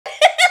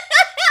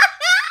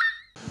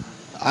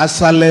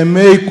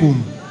Assalamualaikum.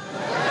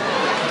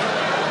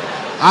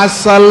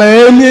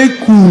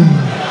 Assalamualaikum.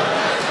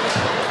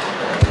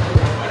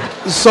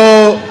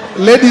 So,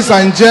 ladies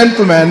and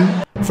gentlemen,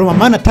 from a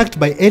man attacked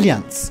by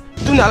aliens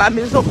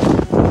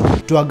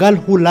to a girl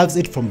who loves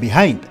it from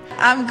behind.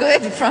 I'm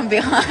good from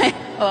behind.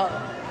 Oh.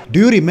 Do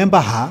you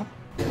remember her?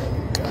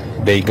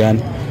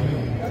 Began.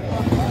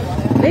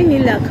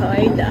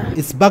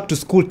 It's back to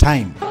school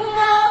time.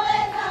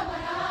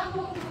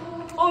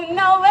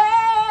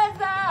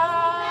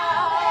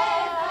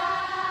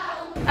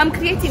 I'm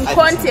creating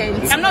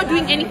content. I'm not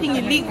doing anything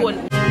illegal.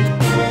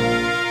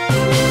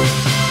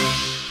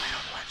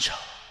 Viral1Show.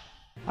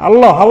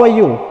 Hello, how are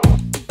you?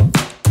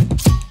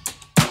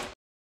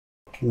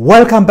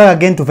 Welcome back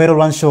again to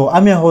Viral1Show.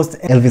 I'm your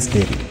host, Elvis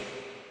Derry.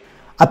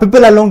 A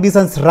people long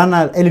distance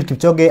runner Eliud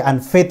Kipchoge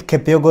and Faith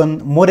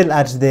Kipyegon model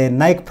at the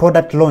Nike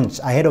product launch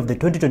ahead of the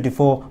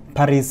 2024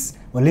 Paris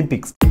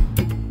Olympics.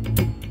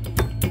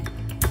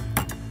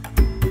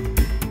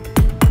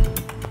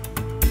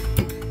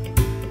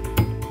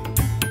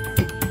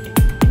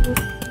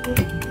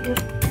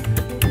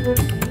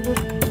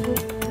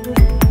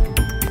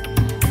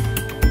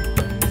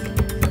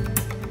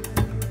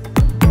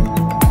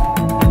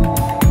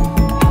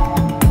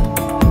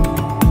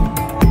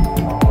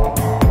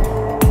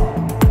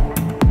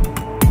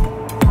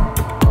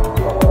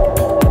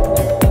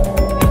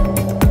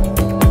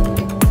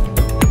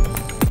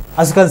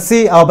 As you can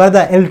see, our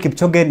brother Eliud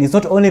Kipchoge is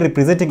not only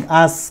representing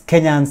us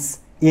Kenyans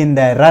in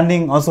the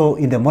running, also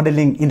in the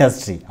modeling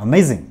industry.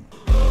 Amazing.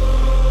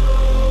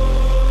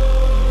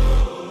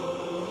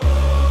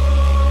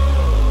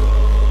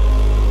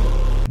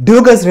 Do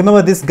you guys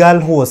remember this girl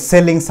who was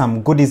selling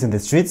some goodies in the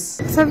streets?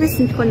 Service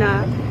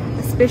Nkona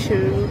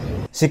special.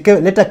 She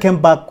later came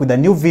back with a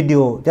new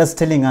video just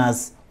telling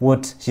us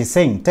what she's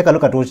saying. Take a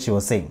look at what she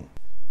was saying.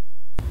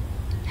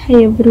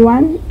 Hi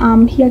everyone,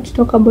 I'm here to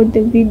talk about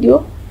the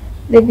video.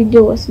 The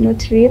video was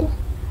not real.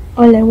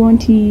 All I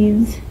want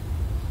is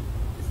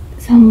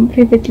some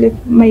private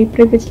life, my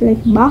private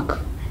life back.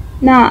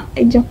 Na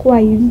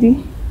ijakuwa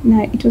easy.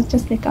 Na it was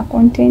just like a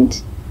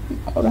content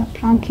or a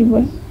prank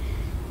even.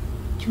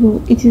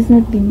 It is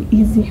not been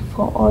easy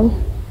for all.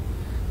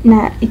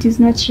 Na it is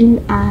not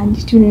real and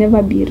it will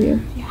never be real.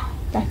 Yeah,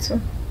 that's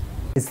all.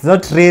 It's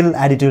not real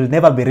and it will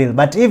never be real.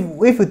 But if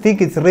you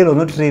think it's real or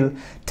not real,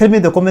 tell me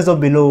in the comments down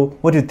below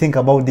what you think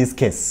about this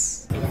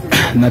case.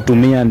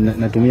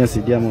 Natumia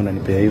CD ama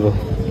unanipea hivyo.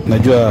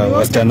 Najua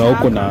wasichana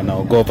huko na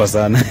naogopa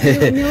sana.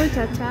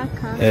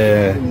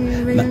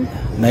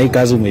 Na hii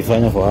kazi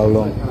umeifanya for how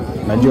long?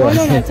 Najua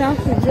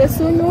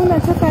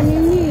Unataka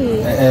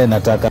nini?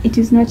 Nataka. It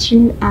is not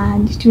real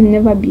and it will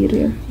never be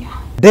real. Yeah.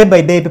 Day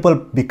by day, people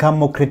become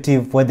more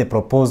creative when they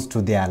propose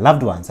to their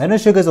loved ones. I know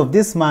show you guys of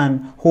this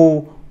man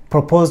who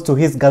proposed to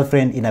his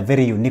girlfriend in a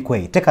very unique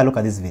way. Take a look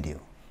at this video.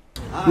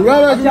 It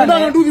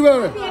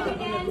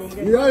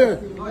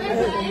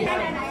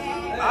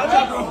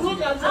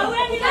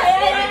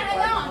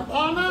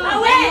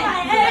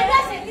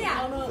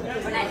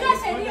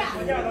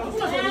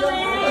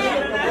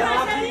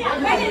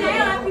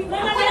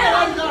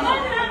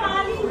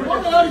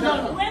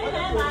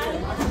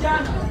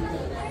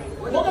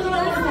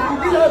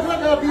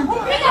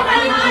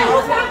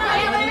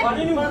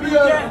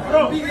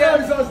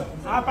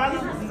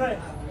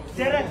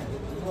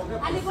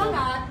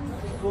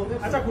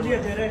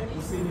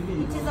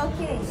is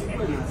okay.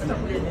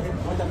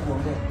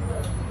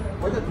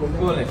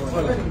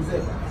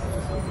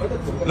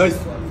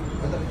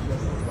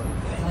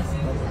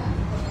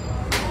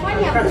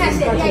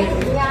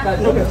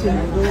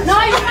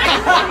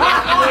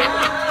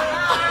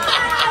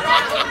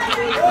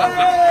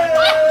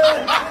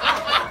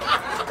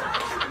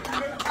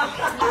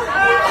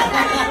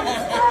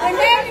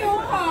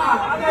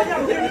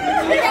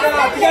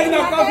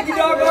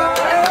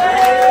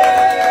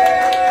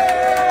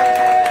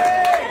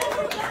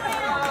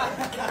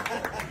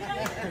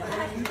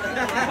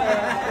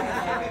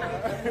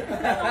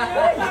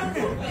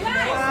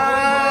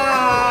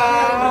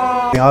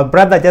 Our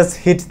brother just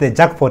hit the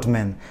jackpot,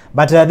 man.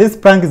 But this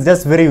prank is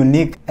just very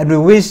unique, and we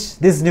wish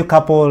this new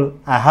couple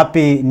a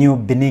happy new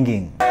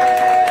beginning.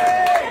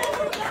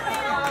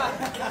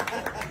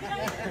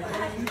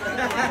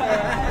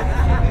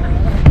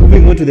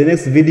 Moving on to the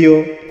next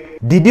video.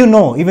 Did you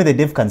know even the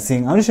deaf can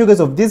sing? I want to show you guys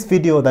of this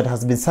video that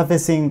has been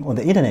surfacing on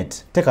the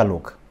internet. Take a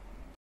look.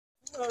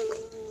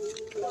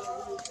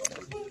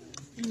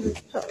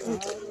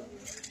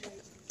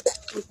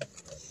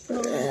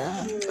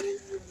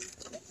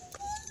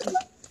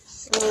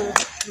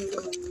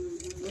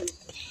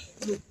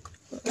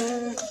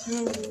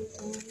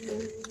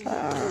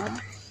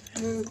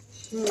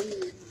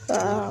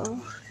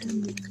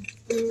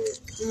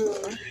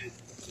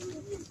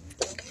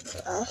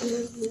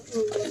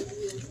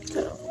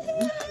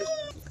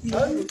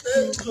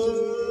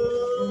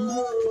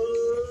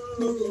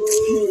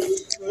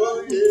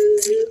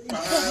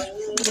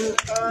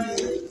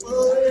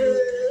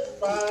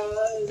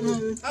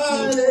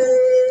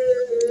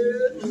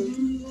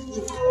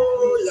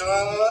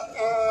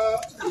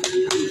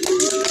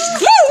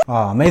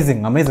 Oh,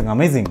 amazing, amazing,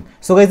 amazing.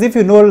 So guys, if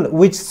you know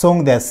which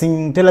song they're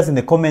singing, tell us in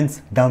the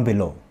comments down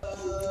below.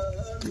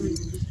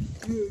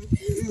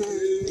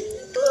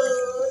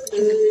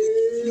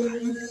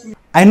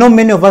 I know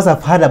many of us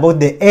have heard about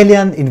the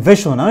alien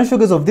invasion. I'm not sure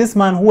because of this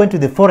man who went to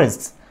the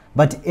forest,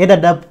 but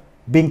ended up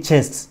being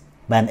chased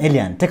by an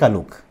alien. Take a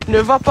look.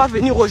 Ne va pas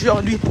venir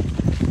aujourd'hui.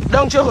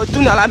 Donc je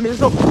retourne à la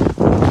maison.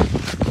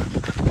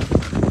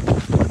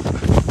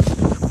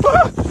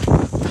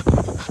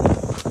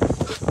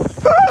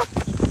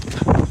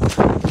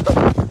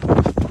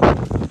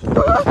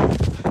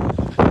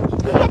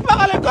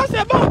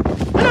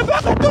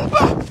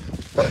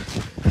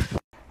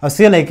 I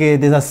see like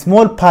there's a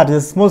small part,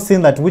 there's a small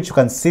scene that which you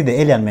can see the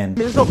alien man.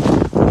 The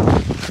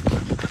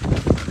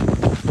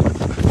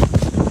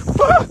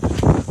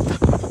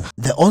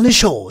only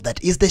show that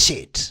is the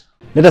shit.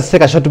 Let us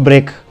take a short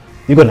break.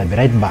 We're gonna be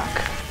right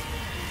back.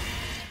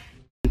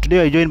 Today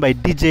we're joined by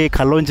DJ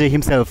Kalonje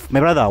himself. My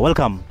brother,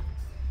 welcome.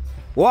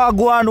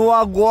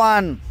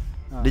 Wagwan.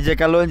 DJ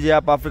Kalonje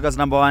hapa, Africa's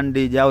 #1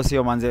 DJ, au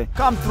sio manze?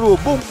 Come through,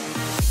 boom.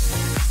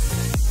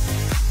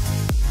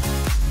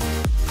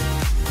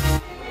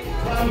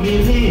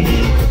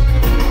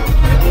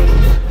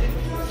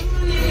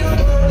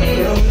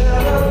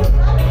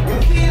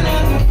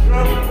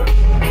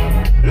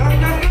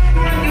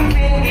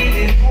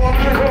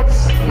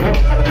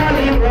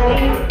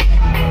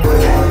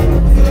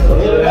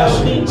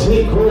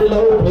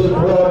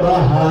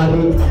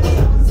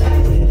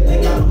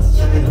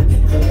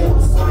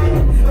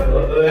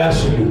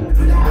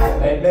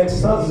 And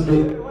next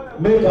Saturday,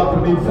 make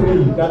up me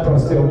free. That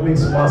was still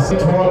mix my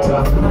sweet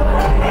water.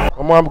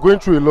 I'm going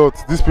through a lot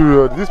this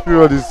period. This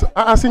period is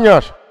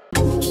Nyash.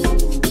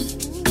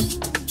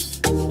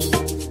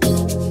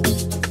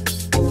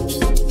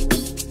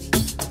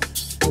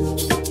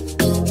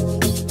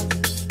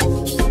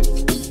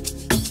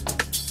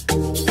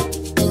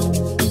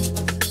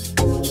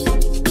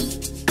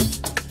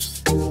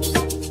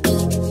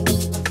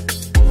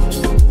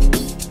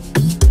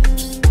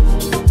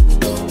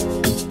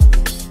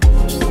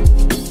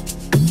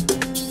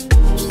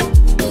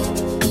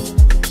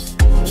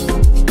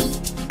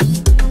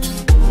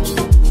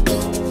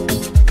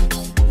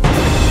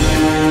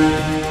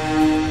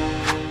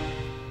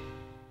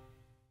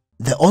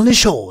 The only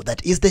show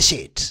that is the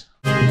shit.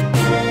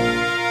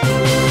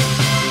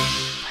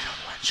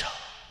 Viral1Show.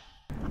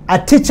 A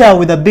teacher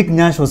with a big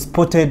Nyash was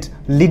spotted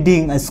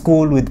leading a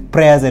school with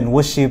prayers and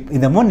worship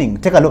in the morning.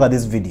 Take a look at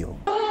this video.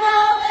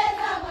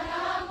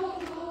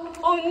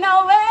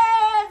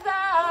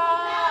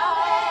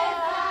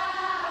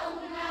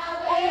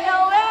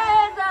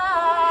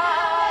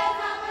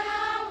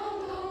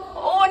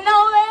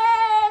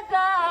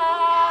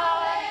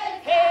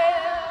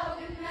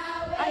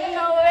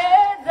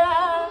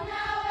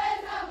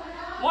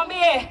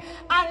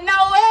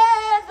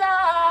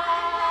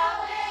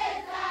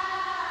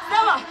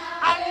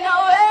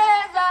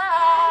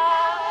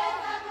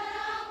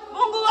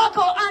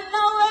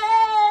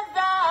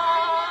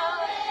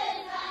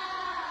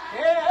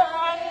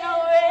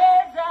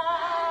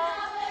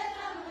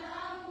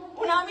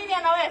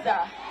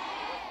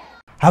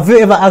 Have you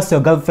ever asked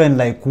your girlfriend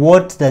like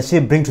what does she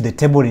bring to the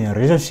table in your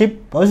relationship?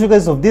 I was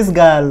because of this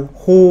girl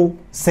who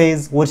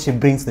says what she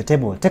brings to the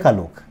table. Take a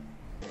look.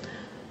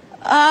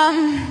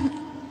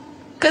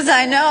 Because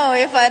I know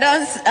if I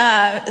don't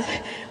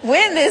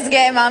win this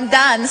game, I'm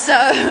done. So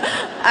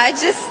I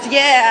just,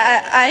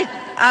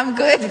 I'm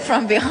good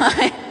from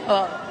behind.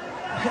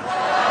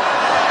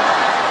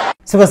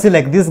 So I see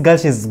like this girl,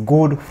 she's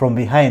good from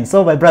behind.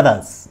 So my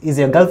brothers, is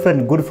your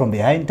girlfriend good from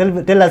behind?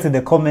 Tell us in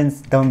the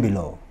comments down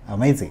below.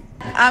 Amazing.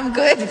 I'm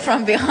good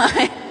from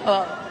behind.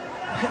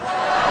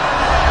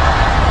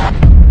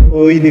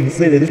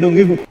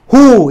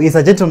 Who is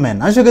a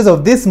gentleman? I'm sure because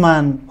of this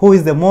man who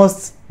is the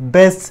most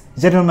best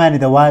gentleman in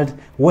the world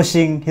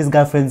washing his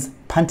girlfriend's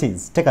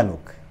panties. Take a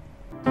look.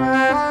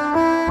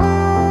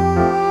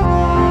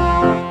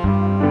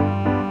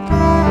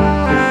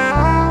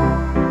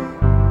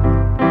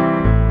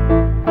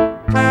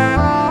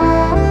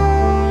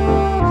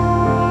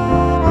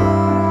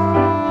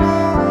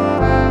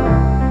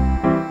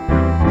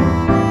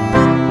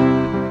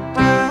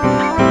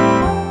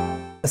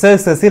 So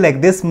see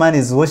like this man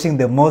is washing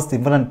the most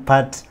important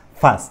part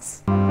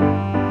first.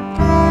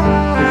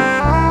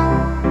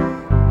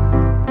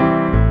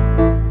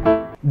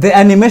 The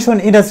animation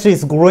industry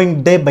is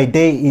growing day by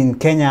day in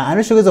Kenya. I'm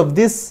not sure because of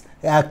this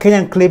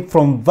Kenyan clip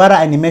from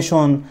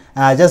Viral1Show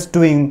just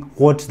doing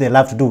what they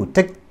love to do.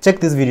 Check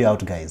this video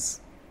out, guys.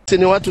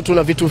 Ni watu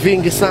tuna vitu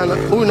vingi sana.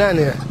 Huyu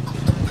nani?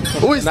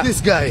 Who is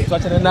this guy?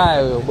 Tuachane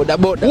naye huyo boda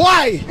boda.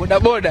 Why? Boda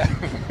boda.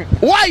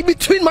 Why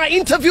between my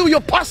interview you're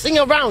passing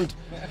around?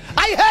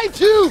 I hate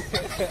you.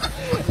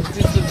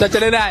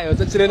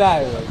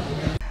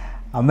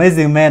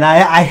 Amazing, man.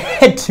 I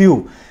hate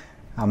you.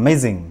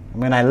 Amazing. I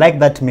mean, I like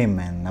that meme,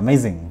 man.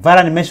 Amazing.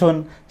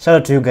 Viral1Show, shout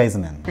out to you guys,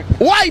 man.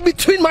 Why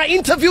between my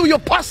interview you're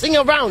passing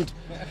around?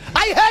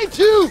 I hate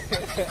you.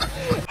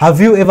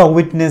 Have you ever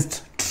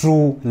witnessed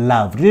true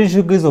love. Real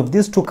show is of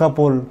these two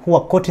couples who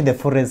are caught in the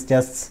forest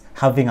just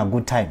having a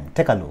good time.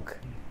 Take a look.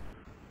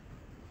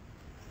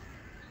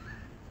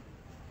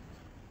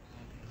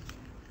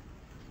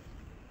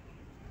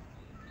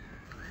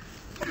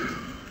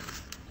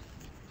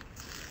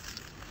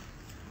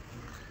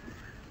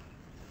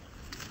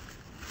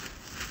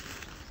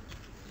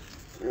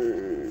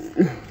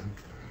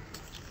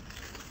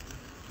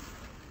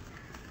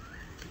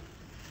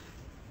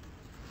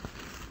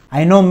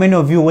 I know many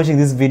of you watching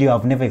this video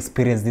have never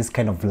experienced this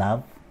kind of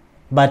love,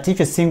 but if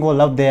you're single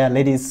out there,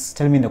 ladies,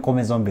 tell me in the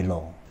comments down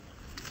below.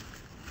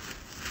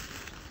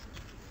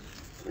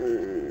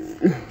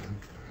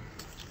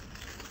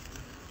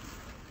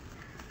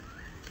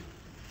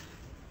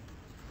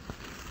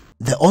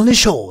 The only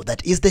show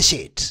that is the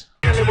shit.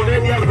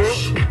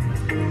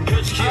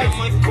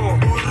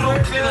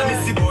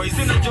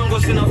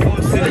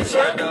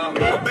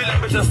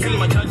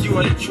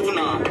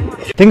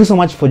 Thank you so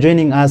much for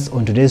joining us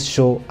on today's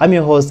show. I'm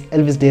your host,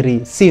 Elvis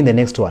Derry. See you in the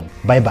next one.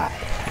 Bye bye.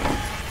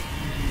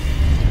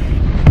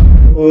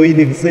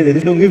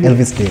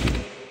 Elvis Derry.